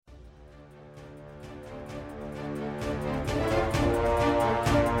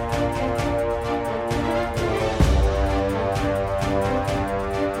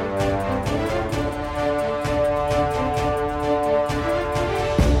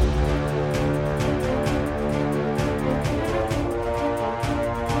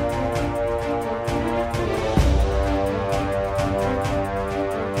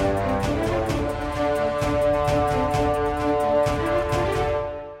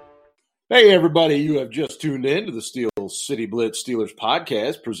Hey, everybody, you have just tuned in to the Steel City Blitz Steelers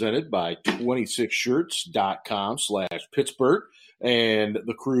podcast presented by 26shirts.com/Pittsburgh. And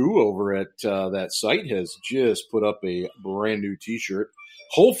the crew over at that site has just put up a brand new T-shirt.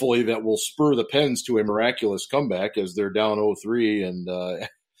 Hopefully that will spur the Pens to a miraculous comeback as they're down 0-3 and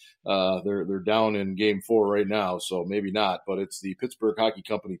they're down in Game 4 right now. So maybe not, but it's the Pittsburgh Hockey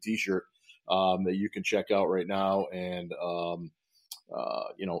Company T-shirt that you can check out right now. And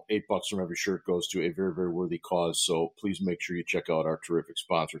 $8 from every shirt goes to a very, very worthy cause. So please make sure you check out our terrific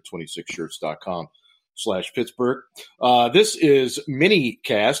sponsor, 26shirts.com/Pittsburgh. This is mini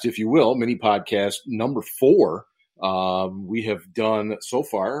cast, if you will, mini podcast number 4. We have done so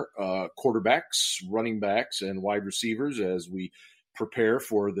far quarterbacks, running backs, and wide receivers as we prepare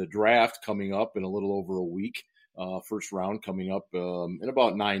for the draft coming up in a little over a week. First round coming up in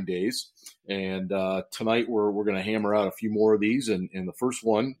about 9 days. And tonight we're going to hammer out a few more of these. And the first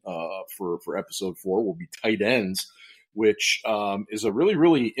one for episode 4 will be tight ends, which is a really,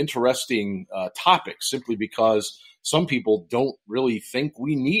 really interesting topic simply because some people don't really think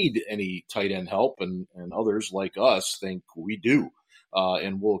we need any tight end help and others like us think we do.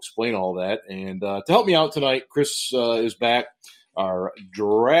 And we'll explain all that. And to help me out tonight, Chris is back, our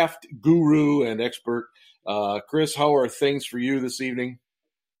draft guru and expert. Chris, how are things for you this evening?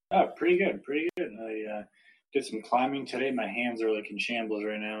 Pretty good. I did some climbing today. My hands are in shambles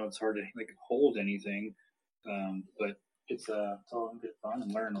right now. It's hard to hold anything, but it's all good fun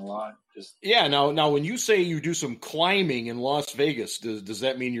and learning a lot. Now, when you say you do some climbing in Las Vegas, does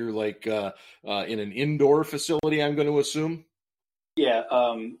that mean you're in an indoor facility? I'm going to assume. Yeah.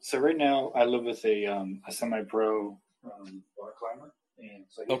 So right now I live with a semi-pro rock climber, and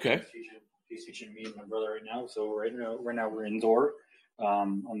so he's teaching me and my brother right now. So right now we're indoor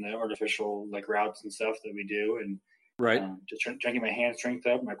on the artificial routes and stuff that we do, and just trying to get my hand strength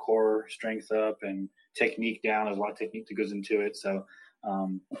up, my core strength up, and technique down. There's a lot of technique that goes into it. So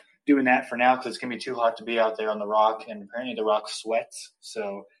doing that for now because it's gonna be too hot to be out there on the rock, and apparently the rock sweats.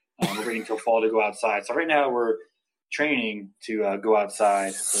 So we're waiting till fall to go outside. So right now we're training to go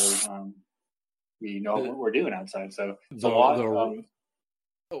outside. So we know what we're doing outside. So it's a lot.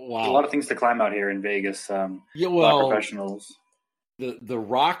 Wow. There's a lot of things to climb out here in Vegas. A lot of professionals. The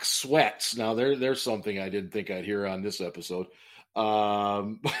rock sweats. Now there's something I didn't think I'd hear on this episode.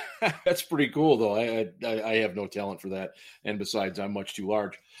 That's pretty cool though. I have no talent for that, and besides, I'm much too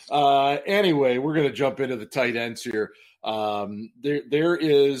large. Anyway, we're going to jump into the tight ends here. There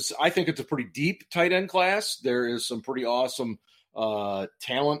is, I think it's a pretty deep tight end class. There is some pretty awesome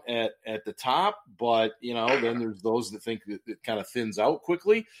talent at the top, but then there's those that think that it kind of thins out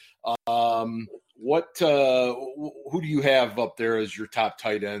quickly. Who do you have up there as your top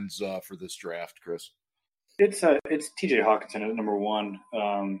tight ends for this draft, Chris? It's TJ Hockenson at number 1.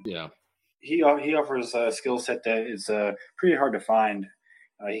 He offers a skill set that is pretty hard to find.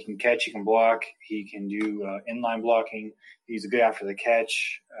 He can catch, he can block, he can do inline blocking. He's good after the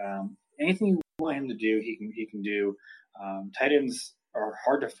catch. Anything you want him to do, he can do. Tight ends are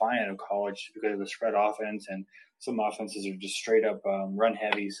hard to find out of college because of the spread offense, and some offenses are just straight up run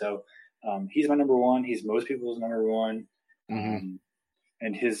heavy. So he's my number 1. He's most people's number 1. Mm-hmm.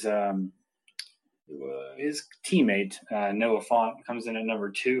 And his teammate Noah Fant comes in at number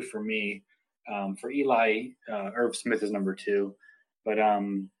 2 for me. For Eli, Irv Smith is number 2. But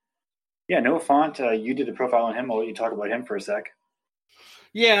Noah Fant, you did the profile on him. I'll let you talk about him for a sec.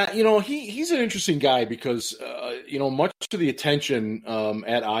 Yeah, he's an interesting guy because much of the attention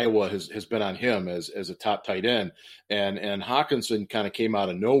at Iowa has been on him as a top tight end, and Hockenson kind of came out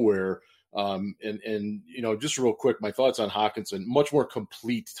of nowhere. Just real quick, my thoughts on Hockenson: much more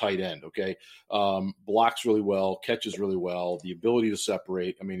complete tight end. Okay, blocks really well, catches really well, the ability to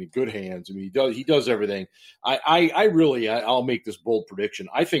separate. I mean, good hands. I mean, he does everything. I'll make this bold prediction.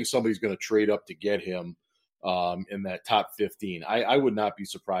 I think somebody's going to trade up to get him. In that top 15. I would not be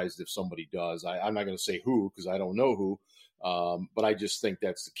surprised if somebody does. I'm not going to say who because I don't know who, but I just think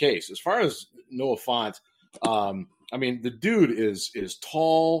that's the case. As far as Noah Fant, the dude is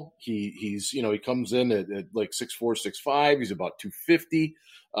tall. He comes in at 6'4", 6'5". He's about 250.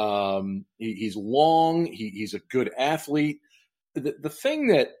 He's long. He's a good athlete. The thing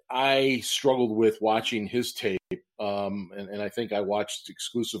that I struggled with watching his tape, and I think I watched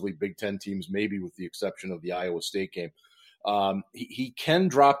exclusively Big Ten teams, maybe with the exception of the Iowa State game. He can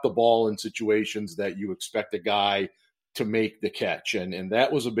drop the ball in situations that you expect a guy to make the catch, and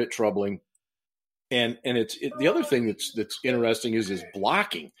that was a bit troubling. And the other thing that's interesting is his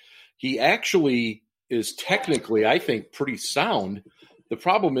blocking. He actually is technically, I think, pretty sound. The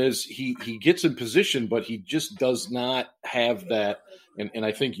problem is he gets in position, but he just does not have that and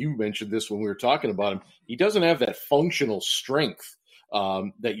I think you mentioned this when we were talking about him. He doesn't have that functional strength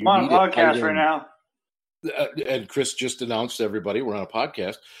that you I'm need. on a podcast right now. And Chris just announced to everybody we're on a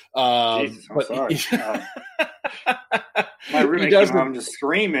podcast. Jesus, I'm sorry. My roommate came home just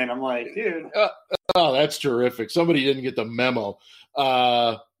screaming. I'm like, dude. Oh, that's terrific. Somebody didn't get the memo.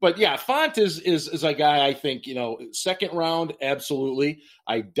 But yeah, Font is a guy I think, second round, absolutely.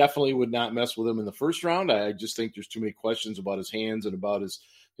 I definitely would not mess with him in the first round. I just think there's too many questions about his hands and about his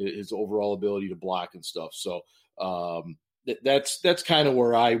overall ability to block and stuff. So that's kind of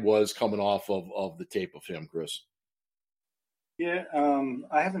where I was coming off of the tape of him, Chris. Yeah,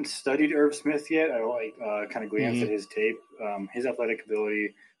 I haven't studied Irv Smith yet. I kind of glanced at his tape. His athletic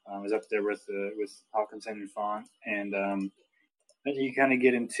ability is up there with Hawkinson and Font, and then you kind of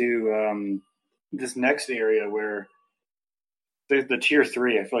get into this next area where the tier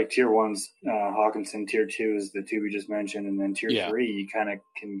 3. I feel like tier 1's Hawkinson, tier 2 is the 2 we just mentioned, and then tier 3 you kind of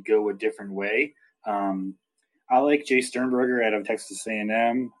can go a different way. I like Jay Sternberger out of Texas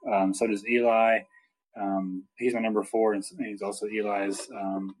A&M. So does Eli. He's my number 4, and he's also Eli's.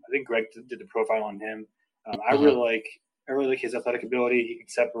 I think Greg did the profile on him. I really like his athletic ability. He can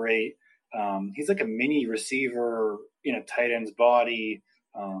separate. He's like a mini receiver in a tight end's body.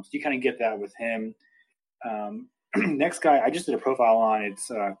 So you kind of get that with him. Next guy, I just did a profile on. It's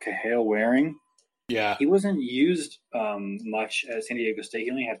Kahale Waring. Yeah, he wasn't used much at San Diego State.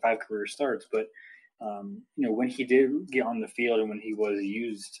 He only had 5 career starts, but when he did get on the field and when he was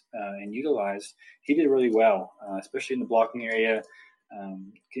used and utilized, he did really well, especially in the blocking area.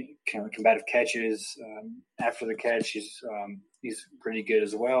 Combative catches after the catch, he's pretty good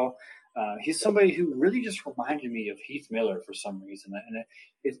as well. He's somebody who really just reminded me of Heath Miller for some reason, and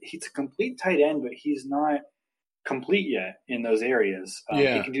he's a complete tight end, but he's not complete yet in those areas. He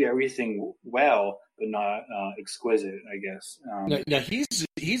can do everything well, but not exquisite, I guess. Now he's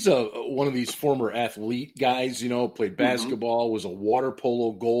one of these former athlete guys, played basketball, was a water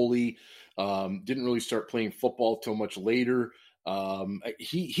polo goalie, didn't really start playing football till much later.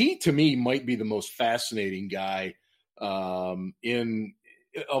 He to me might be the most fascinating guy of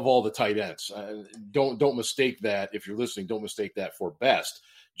all the tight ends. Don't mistake that, if you're listening, don't mistake that for best.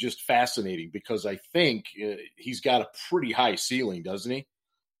 Just fascinating, because I think he's got a pretty high ceiling, doesn't he?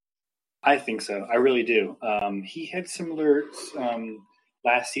 I think so. I really do. He had similar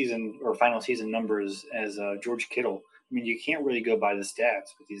last season or final season numbers as George Kittle. I mean, you can't really go by the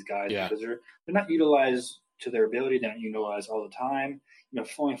stats with these guys because they're not utilized to their ability. They're not utilized all the time.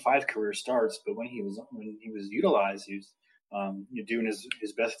 Only 5 career starts, but when he was utilized, he was doing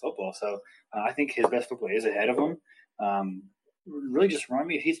his best football. So I think his best football is ahead of him. Really just remind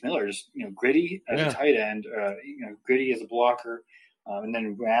me of Heath Miller, just gritty as a tight end, gritty as a blocker, and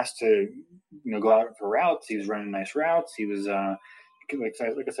then when asked to go out for routes, he was running nice routes. He was like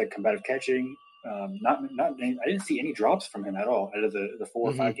I said, combative catching. I didn't see any drops from him at all out of the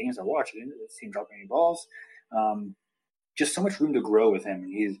 4 or 5 games I watched. I didn't see him dropping any balls. Just so much room to grow with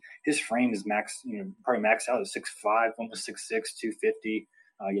him. His frame is probably maxed out at 6'5", almost 6'6", 250.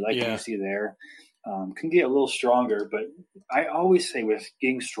 You like what you see there. Can get a little stronger, but I always say with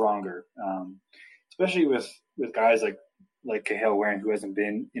getting stronger, especially with guys like Kahale Waring, who hasn't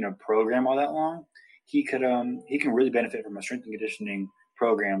been in a program all that long, he can really benefit from a strength and conditioning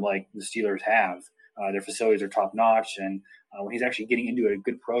program like the Steelers have. Their facilities are top notch, and when he's actually getting into a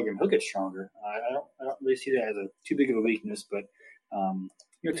good program, he'll get stronger. I don't really see that as too big of a weakness, but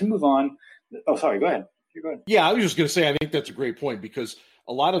to move on. Oh, sorry. Go ahead. Go ahead. Yeah, I was just going to say, I think that's a great point, because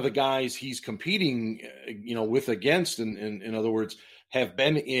a lot of the guys he's competing, with against, in other words, have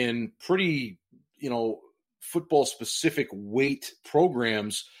been in pretty, football specific weight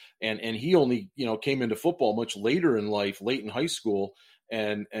programs. And he only, came into football much later in life, late in high school,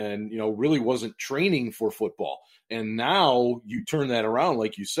 and really wasn't training for football. And now you turn that around,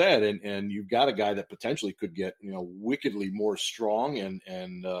 like you said, and you've got a guy that potentially could get, wickedly more strong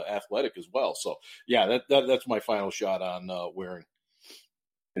and athletic as well. So yeah, that's my final shot on Waring.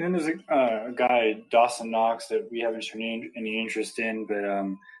 And then there's a guy, Dawson Knox, that we haven't shown any interest in, but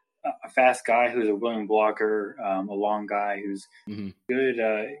a fast guy who's a willing blocker, a long guy who's good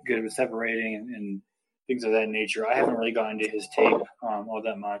at separating and things of that nature. I haven't really gotten into his tape all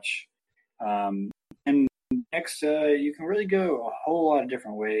that much. And next, you can really go a whole lot of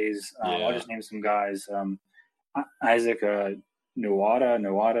different ways. I'll just name some guys. Isaac Nawada. I'm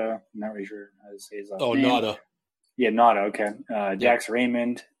not really sure how to say his last name. Nada. Yeah, Nada, okay. Dax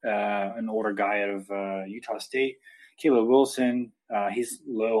Raymond, an older guy out of Utah State. Caleb Wilson, he's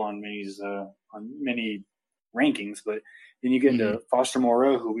low on many rankings, but Then you get into Foster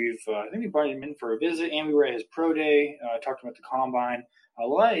Moreau, who I think we brought him in for a visit, and we were at his pro day, talked about the combine. A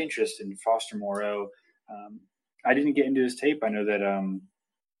lot of interest in Foster Moreau. I didn't get into his tape. I know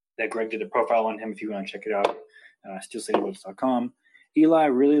that Greg did a profile on him. If you want to check it out, SteelCityWoods.com. Eli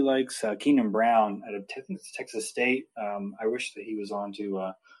really likes Keenan Brown out of Texas State. I wish that he was on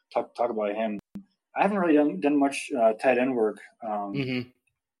to talk about him. I haven't really done much tight end work. I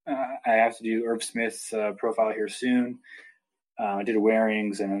have to do Irv Smith's profile here soon. I did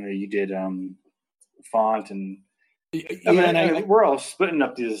Warings, and I know you did Font, and we're all splitting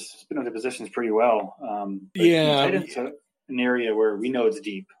up the positions pretty well. Tight end's an area where we know it's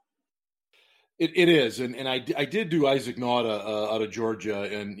deep. It is, and I did do Isaac Nauta out of Georgia,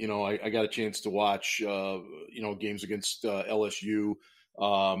 and I got a chance to watch games against LSU,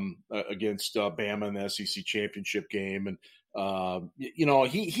 against Bama in the SEC championship game, and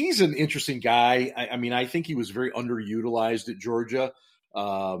he's an interesting guy. I think he was very underutilized at Georgia.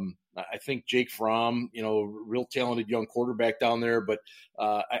 I think Jake Fromm, real talented young quarterback down there, but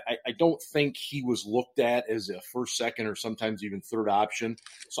I don't think he was looked at as a first, second, or sometimes even third option.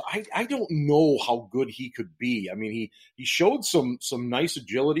 So I don't know how good he could be. He showed some nice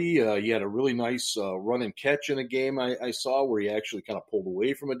agility. He had a really nice run and catch in a game I saw where he actually kind of pulled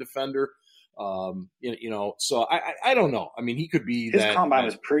away from a defender. So I don't know. He could be his combine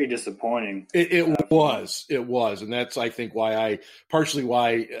was pretty disappointing. It was, and that's I think partially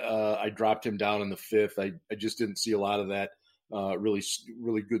why I dropped him down in the fifth. I just didn't see a lot of that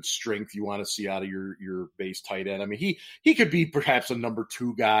really good strength you want to see out of your base tight end. He could be perhaps a number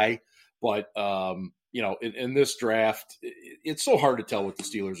 2 guy, but in this draft, it's so hard to tell what the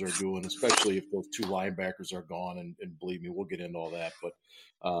Steelers are doing, especially if those 2 linebackers are gone. And believe me, we'll get into all that, but.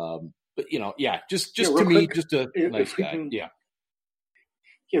 Just to me, quick, just a nice guy.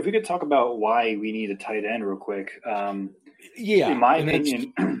 If we could talk about why we need a tight end real quick. In my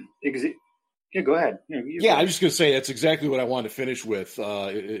opinion, go ahead. I was just going to say that's exactly what I wanted to finish with,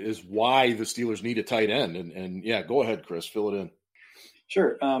 is why the Steelers need a tight end. And go ahead, Chris, fill it in.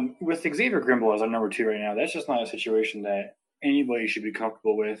 Sure. With Xavier Grimble as our number 2 right now, that's just not a situation that anybody should be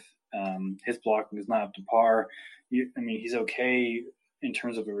comfortable with. His blocking is not up to par. He's okay in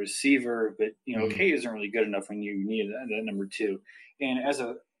terms of a receiver, but okay isn't really good enough when you need that number 2. And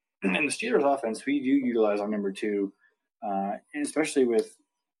in the Steelers offense, we do utilize our number 2, and especially with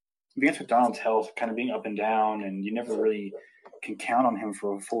Vance McDonald's health kind of being up and down, and you never really can count on him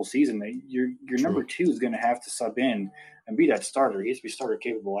for a full season. Your number 2 is going to have to sub in and be that starter. He has to be starter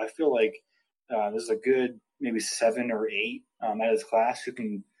capable. I feel like there's a good maybe 7 or 8 out of this class who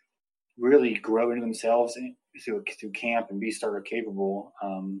can really grow into themselves through camp and be starter capable.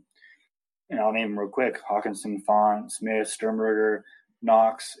 I'll name them real quick: Hawkinson, Font, Smith, Sternberger,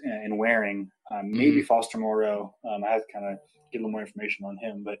 Knox, and Waring. Maybe Foster Moreau. I have to kind of get a little more information on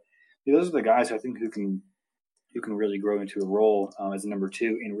him, but those are the guys I think who can really grow into a role as a number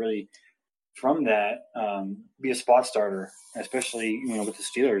 2, and really from that be a spot starter, especially with the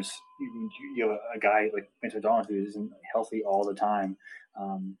Steelers. You have a guy like Vance McDonald who isn't healthy all the time.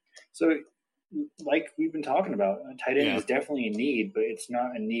 So like we've been talking about, a tight end is definitely a need, but it's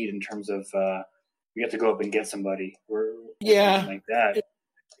not a need in terms of we have to go up and get somebody or like that.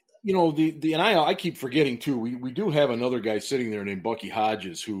 The NIL, I keep forgetting too. We do have another guy sitting there named Bucky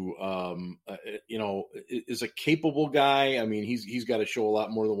Hodges who is a capable guy. He's got to show a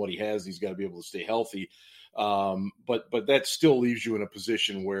lot more than what he has. He's got to be able to stay healthy. But that still leaves you in a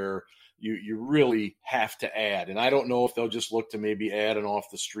position where you really have to add. And I don't know if they'll just look to maybe add an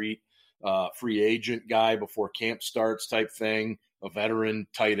off the street free agent guy before camp starts type thing, a veteran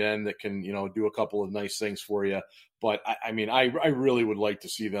tight end that can, do a couple of nice things for you. But I really would like to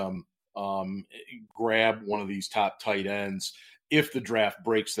see them grab one of these top tight ends if the draft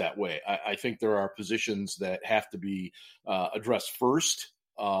breaks that way. I think there are positions that have to be addressed first.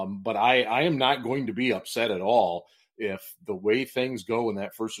 But I am not going to be upset at all if the way things go in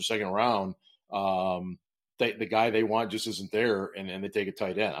that first or second round, the guy they want just isn't there, and they take a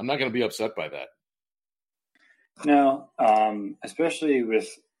tight end. I'm not going to be upset by that. No, especially with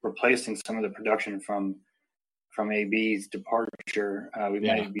replacing some of the production from AB's departure. We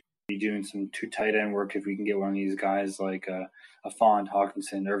might be doing some 2 tight end work if we can get one of these guys like a Font,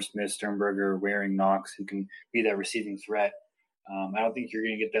 Hawkinson, Irv Smith, Sternberger, Waring, Knox, who can be that receiving threat. I don't think you're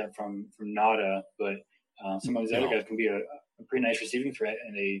going to get that from Nauta, but some of these other guys can be a pretty nice receiving threat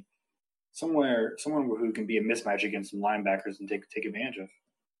and someone who can be a mismatch against some linebackers and take advantage of.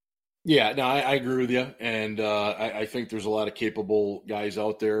 Yeah, no, I agree with you, and I think there's a lot of capable guys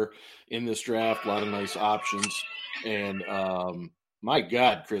out there in this draft, a lot of nice options, and my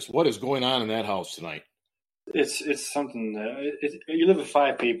God, Chris, what is going on in that house tonight? It's something that you live with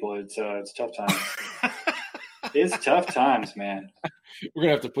 5 people. It's tough times. It's tough times, man. We're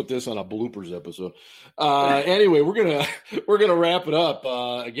gonna have to put this on a bloopers episode. Anyway, we're gonna wrap it up.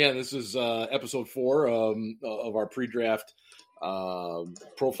 Again, this is episode 4 of our pre-draft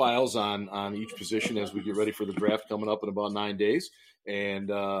profiles on each position as we get ready for the draft coming up in about 9 days. And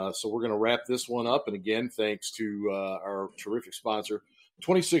so we're gonna wrap this one up. And again, thanks to our terrific sponsor,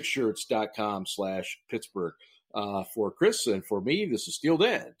 26shirts.com/Pittsburgh. For Chris and for me, this is Steel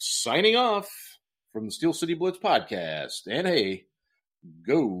Dan signing off from the Steel City Blitz podcast. And hey,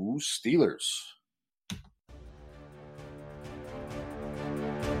 go Steelers.